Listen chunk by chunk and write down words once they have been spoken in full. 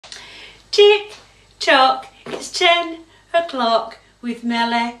Tick tock, it's 10 o'clock with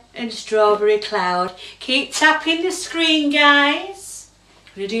Melly and Strawberry Cloud. Keep tapping the screen, guys.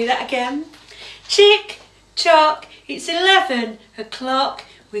 We'll do that again. Tick tock, it's 11 o'clock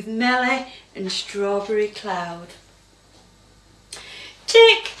with Melly and Strawberry Cloud.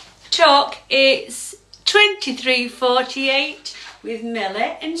 Tick tock, it's 23:48 with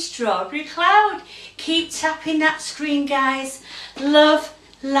Melly and Strawberry Cloud. Keep tapping that screen, guys. Love,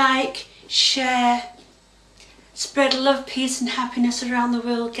 like, share. Spread love, peace and happiness around the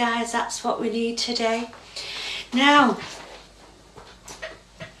world, guys. That's what we need today. Now,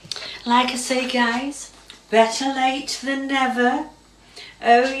 like I say, guys, better late than never.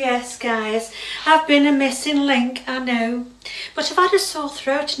 Oh yes, guys, I've been a missing link, I know, but I've had a sore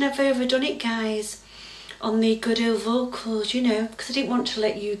throat and I've overdone it, guys, on the good old vocals, you know, because I didn't want to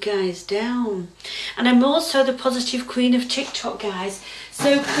let you guys down. And I'm also the positive queen of TikTok, guys,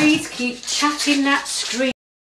 so please keep tapping that screen.